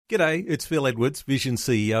G'day, it's Phil Edwards, Vision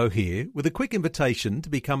CEO here, with a quick invitation to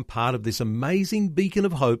become part of this amazing beacon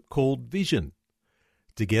of hope called Vision.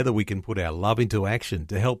 Together we can put our love into action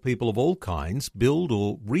to help people of all kinds build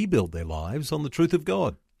or rebuild their lives on the truth of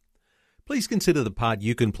God. Please consider the part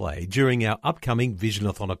you can play during our upcoming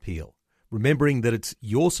Visionathon appeal, remembering that it's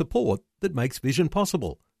your support that makes Vision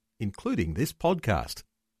possible, including this podcast.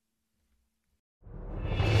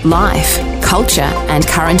 Life, culture and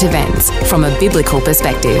current events from a biblical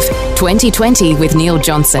perspective. 2020 with Neil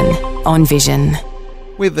Johnson on Vision.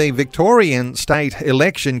 With the Victorian state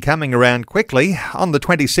election coming around quickly, on the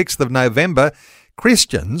 26th of November,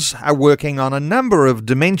 Christians are working on a number of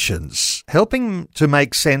dimensions, helping to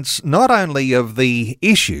make sense not only of the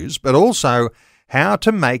issues, but also how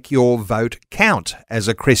to make your vote count as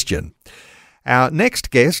a Christian. Our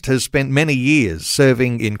next guest has spent many years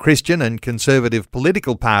serving in Christian and conservative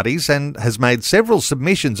political parties and has made several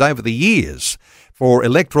submissions over the years for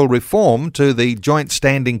electoral reform to the Joint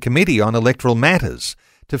Standing Committee on Electoral Matters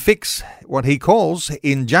to fix what he calls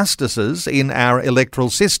injustices in our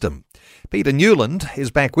electoral system. Peter Newland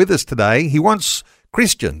is back with us today. He wants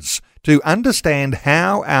Christians to understand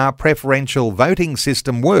how our preferential voting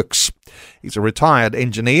system works. He's a retired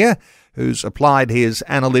engineer who's applied his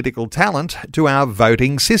analytical talent to our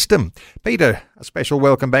voting system. Peter, a special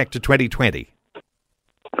welcome back to 2020.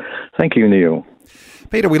 Thank you, Neil.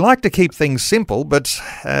 Peter, we like to keep things simple, but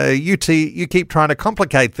you keep trying to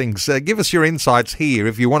complicate things. Give us your insights here.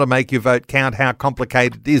 If you want to make your vote count, how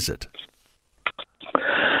complicated is it?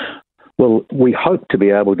 Well, we hope to be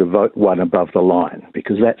able to vote one above the line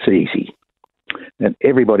because that's easy. And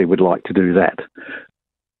everybody would like to do that.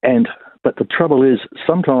 But the trouble is,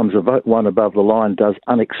 sometimes a vote one above the line does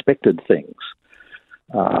unexpected things.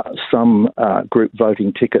 Some group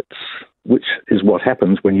voting tickets, which is what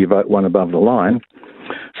happens when you vote one above the line,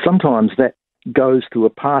 sometimes that goes to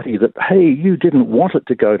a party that, hey, you didn't want it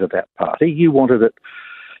to go to that party. You wanted it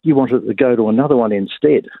to go to another one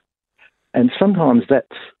instead. And sometimes that's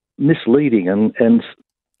misleading and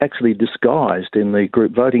actually disguised in the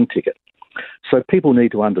group voting ticket. So people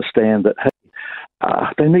need to understand that, hey,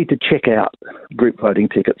 they need to check out group voting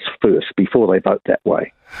tickets first before they vote that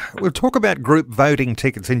way. We'll talk about group voting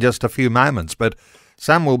tickets in just a few moments, but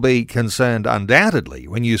some will be concerned undoubtedly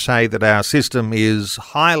when you say that our system is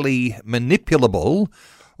highly manipulable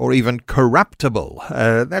or even corruptible.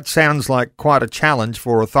 That sounds like quite a challenge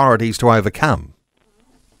for authorities to overcome.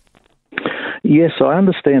 Yes, I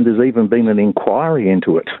understand there's even been an inquiry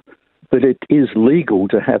into it, but it is legal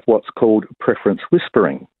to have what's called preference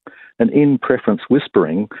whispering. And in preference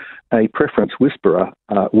whispering, a preference whisperer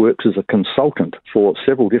works as a consultant for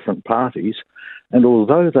several different parties. And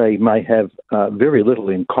although they may have very little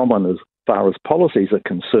in common as far as policies are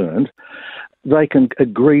concerned, they can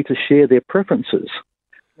agree to share their preferences.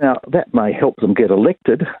 Now, that may help them get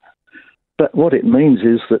elected, but what it means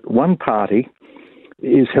is that one party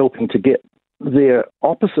is helping to get their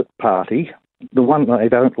opposite party, the one they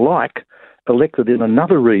don't like, elected in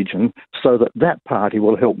another region so that that party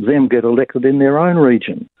will help them get elected in their own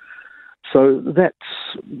region. So that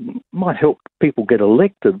might help people get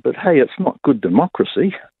elected, but hey, it's not good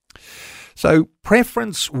democracy. So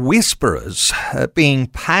preference whisperers being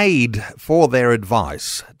paid for their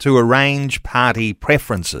advice to arrange party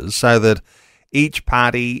preferences so that each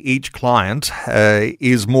party, each client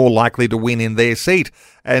is more likely to win in their seat.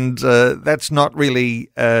 And that's not really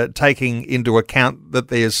taking into account that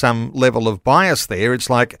there's some level of bias there. It's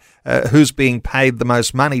like who's being paid the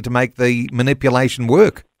most money to make the manipulation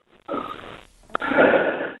work.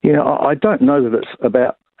 Yeah, I don't know that it's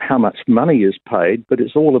about how much money is paid, but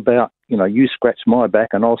it's all about, you scratch my back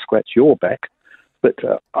and I'll scratch your back. But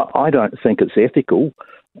I don't think it's ethical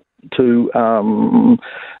to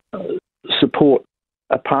support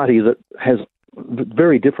a party that has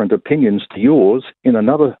very different opinions to yours in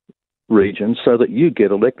another region so that you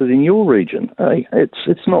get elected in your region.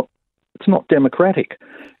 It's not democratic.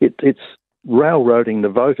 It's railroading the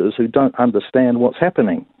voters who don't understand what's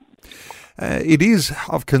happening. It is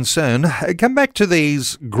of concern. Come back to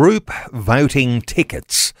these group voting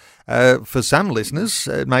tickets. For some listeners,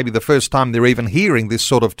 it may be the first time they're even hearing this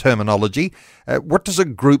sort of terminology. What does a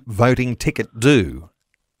group voting ticket do?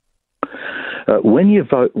 When you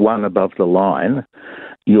vote one above the line,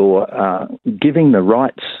 you're giving the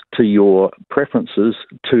rights to your preferences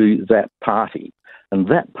to that party. And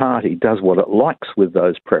that party does what it likes with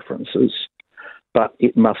those preferences, but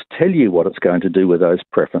it must tell you what it's going to do with those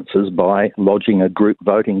preferences by lodging a group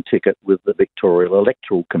voting ticket with the Victorian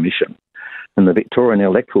Electoral Commission. And the Victorian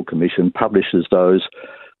Electoral Commission publishes those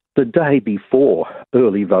the day before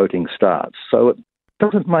early voting starts. So it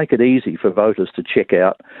doesn't make it easy for voters to check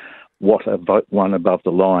out what a vote one above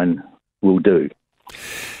the line will do.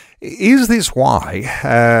 Is this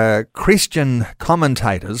why Christian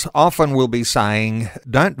commentators often will be saying,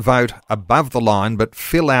 don't vote above the line, but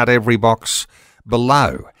fill out every box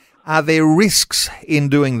below? Are there risks in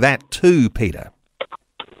doing that too, Peter?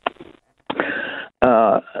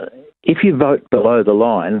 If you vote below the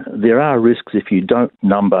line, there are risks if you don't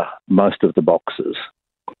number most of the boxes.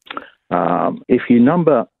 If you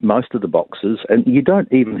number most of the boxes, and you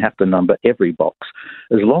don't even have to number every box,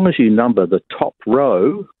 as long as you number the top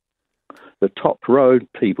row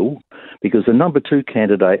people, because the number two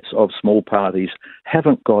candidates of small parties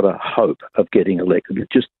haven't got a hope of getting elected.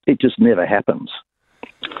 It just never happens.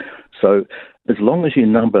 So as long as you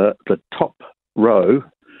number the top row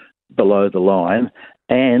below the line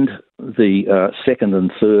and the second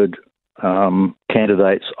and third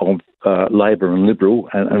candidates of Labor and Liberal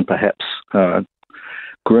and perhaps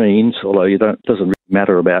Greens, although it doesn't really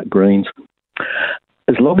matter about Greens,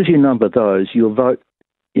 as long as you number those, your vote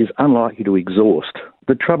is unlikely to exhaust.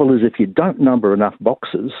 The trouble is if you don't number enough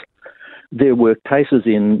boxes, there were cases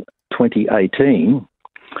in 2018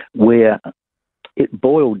 where it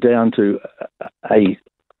boiled down to I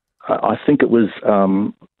think it was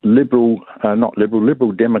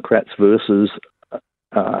Liberal Democrats versus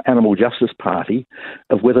Animal Justice Party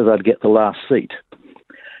of whether they'd get the last seat.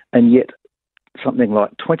 And yet something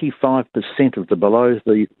like 25% of the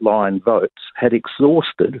below-the-line votes had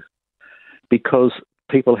exhausted because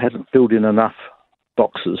people hadn't filled in enough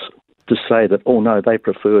boxes to say that, oh no, they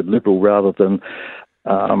preferred Liberal rather than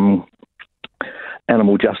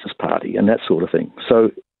Animal Justice Party and that sort of thing.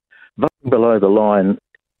 So voting below the line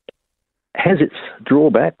has its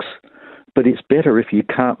drawbacks, but it's better if you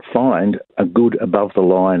can't find a good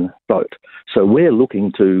above-the-line vote. So we're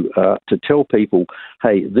looking to tell people,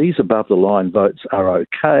 hey, these above-the-line votes are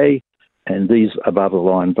okay and these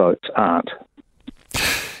above-the-line votes aren't.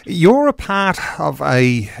 You're a part of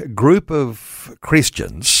a group of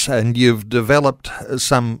Christians and you've developed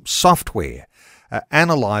some software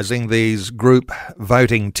analysing these group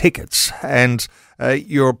voting tickets, and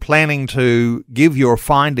you're planning to give your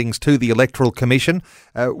findings to the Electoral Commission.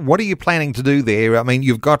 What are you planning to do there? I mean,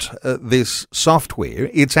 you've got this software.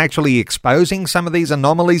 It's actually exposing some of these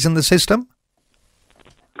anomalies in the system?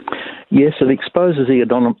 Yes, it exposes the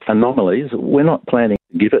anomalies. We're not planning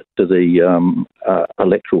to give it to the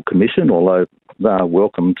Electoral Commission, although they are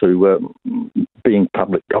welcome to being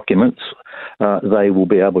public documents. They will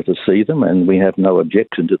be able to see them, and we have no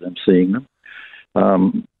objection to them seeing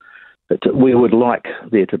them. But we would like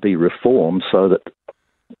there to be reform so that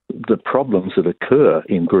the problems that occur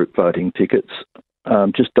in group voting tickets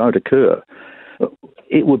just don't occur.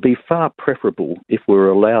 It would be far preferable if we were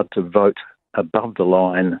allowed to vote above the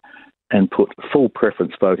line and put full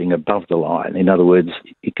preference voting above the line. In other words,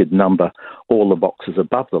 you could number all the boxes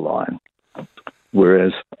above the line,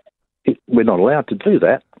 whereas we're not allowed to do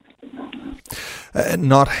that.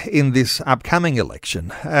 Not in this upcoming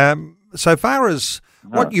election. So far as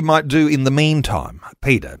what you might do in the meantime,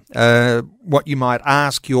 Peter, what you might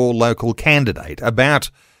ask your local candidate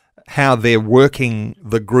about how they're working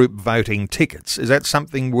the group voting tickets, is that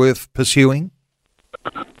something worth pursuing?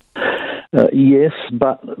 Yes,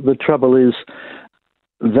 but the trouble is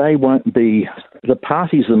the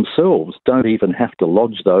parties themselves don't even have to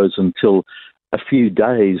lodge those until a few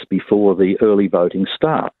days before the early voting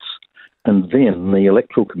starts. And then the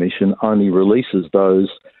Electoral Commission only releases those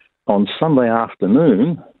on Sunday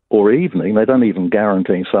afternoon or evening. They don't even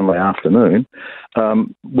guarantee Sunday afternoon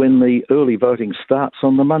when the early voting starts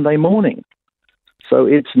on the Monday morning. So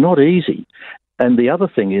it's not easy. And the other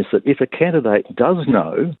thing is that if a candidate does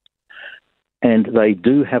know and they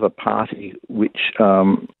do have a party which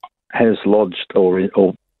has lodged or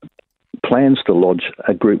plans to lodge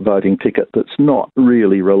a group voting ticket that's not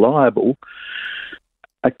really reliable,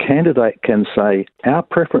 a candidate can say, our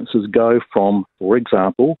preferences go from, for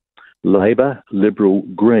example, Labor, Liberal,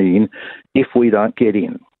 Green, if we don't get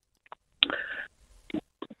in.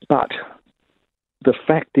 But the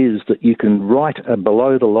fact is that you can write a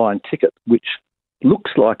below-the-line ticket which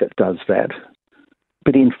looks like it does that,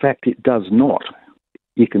 but in fact it does not.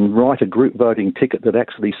 You can write a group voting ticket that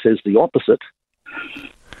actually says the opposite,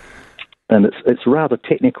 and it's rather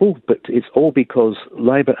technical, but it's all because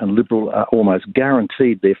Labor and Liberal are almost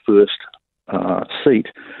guaranteed their first seat,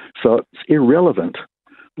 so it's irrelevant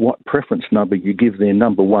what preference number you give their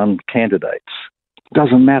number one candidates.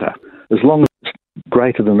 Doesn't matter. As long as it's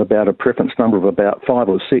greater than about a preference number of about 5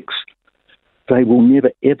 or 6, they will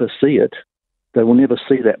never ever see it. They will never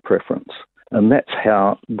see that preference. And that's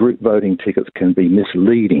how group voting tickets can be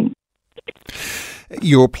misleading.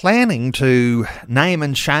 You're planning to name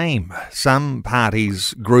and shame some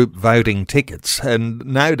parties' group voting tickets, and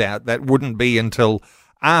no doubt that wouldn't be until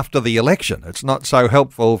after the election. It's not so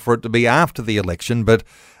helpful for it to be after the election, but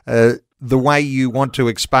the way you want to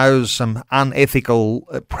expose some unethical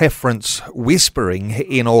preference whispering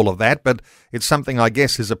in all of that, but it's something I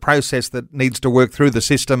guess is a process that needs to work through the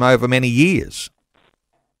system over many years.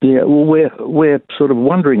 Yeah, well, we're sort of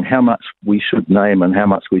wondering how much we should name and how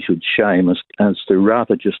much we should shame, as to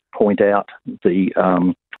rather just point out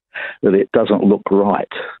that it doesn't look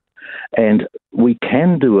right. And we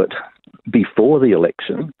can do it before the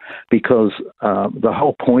election, because the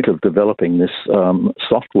whole point of developing this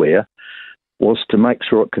software was to make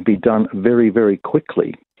sure it could be done very, very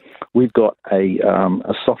quickly. We've got a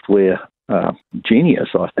software genius,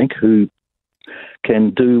 I think, who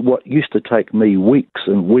can do what used to take me weeks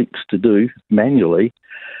and weeks to do manually.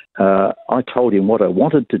 I told him what I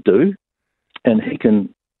wanted to do, and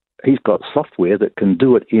he's got software that can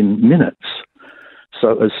do it in minutes.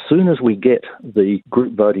 So as soon as we get the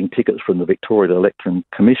group voting tickets from the Victoria Election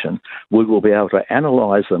Commission, we will be able to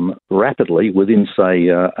analyse them rapidly within, say,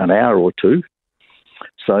 an hour or two.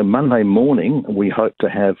 So Monday morning, we hope to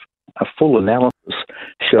have a full analysis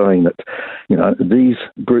showing that, these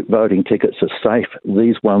group voting tickets are safe,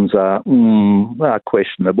 these ones are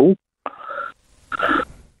questionable.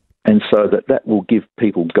 And so that will give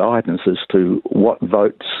people guidance as to what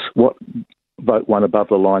vote one above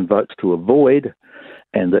the line votes to avoid,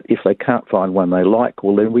 and that if they can't find one they like,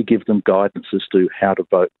 well, then we give them guidance as to how to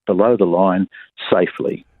vote below the line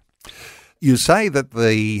safely. You say that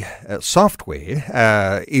the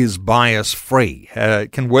software is bias-free.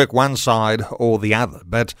 It can work one side or the other.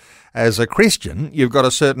 But as a Christian, you've got a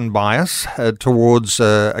certain bias towards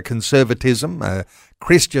a conservatism,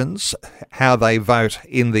 Christians, how they vote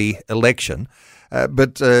in the election.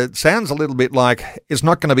 But it sounds a little bit like it's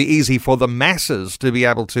not going to be easy for the masses to be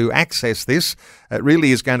able to access this. It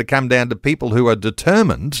really is going to come down to people who are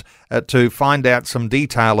determined to find out some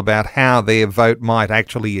detail about how their vote might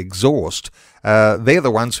actually exhaust. They're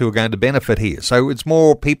the ones who are going to benefit here. So it's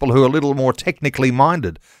more people who are a little more technically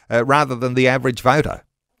minded rather than the average voter.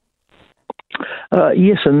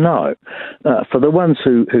 Yes and no. For the ones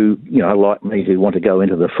who like me, who want to go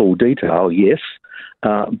into the full detail, yes.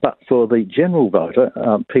 But for the general voter,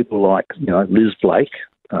 people like Liz Blake,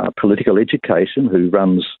 Political Education, who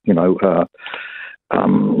runs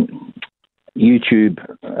YouTube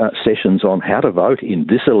sessions on how to vote in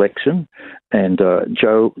this election, and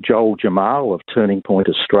Joel Jamal of Turning Point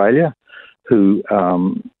Australia, who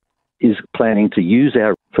is planning to use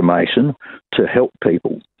our information to help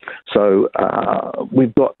people. So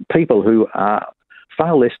we've got people who are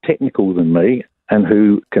far less technical than me and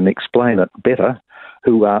who can explain it better,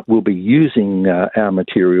 who will be using our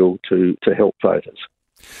material to help voters.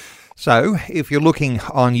 So if you're looking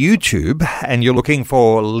on YouTube and you're looking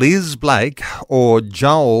for Liz Blake or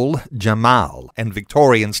Joel Jamal and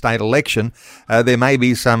Victorian state election, there may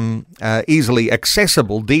be some easily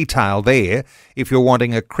accessible detail there if you're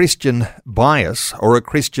wanting a Christian bias or a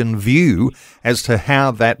Christian view as to how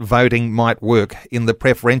that voting might work in the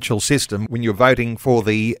preferential system when you're voting for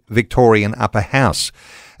the Victorian upper house.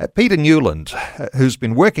 Peter Newland, who's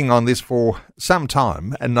been working on this for some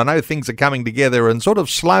time, and I know things are coming together and sort of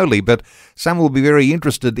slowly, but some will be very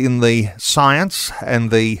interested in the science and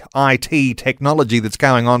the IT technology that's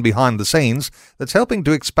going on behind the scenes that's helping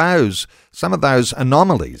to expose some of those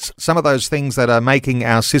anomalies, some of those things that are making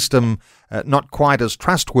our system not quite as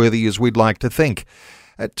trustworthy as we'd like to think.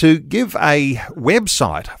 To give a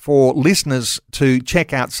website for listeners to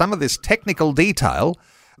check out some of this technical detail,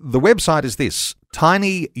 the website is this: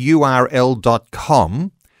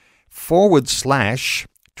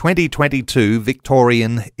 tinyurl.com/2022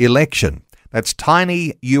 Victorian election. That's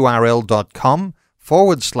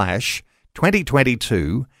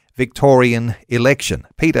tinyurl.com/2022 Victorian election.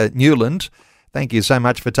 Peter Newland, thank you so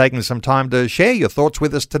much for taking some time to share your thoughts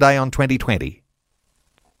with us today on 2020.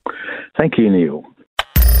 Thank you, Neil.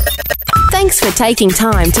 Thanks for taking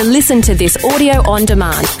time to listen to this audio on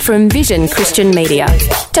demand from Vision Christian Media.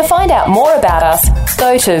 To find out more about us,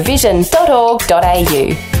 go to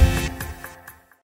vision.org.au.